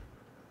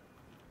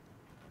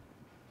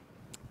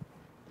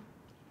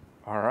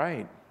 All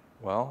right.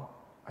 Well,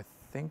 I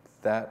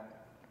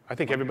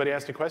think everybody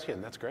asked a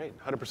question. That's great.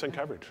 100%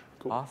 coverage.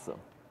 Cool. awesome.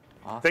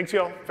 Thanks,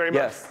 y'all, very much.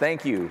 Yes,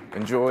 thank you.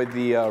 Enjoy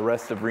the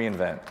rest of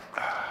reInvent.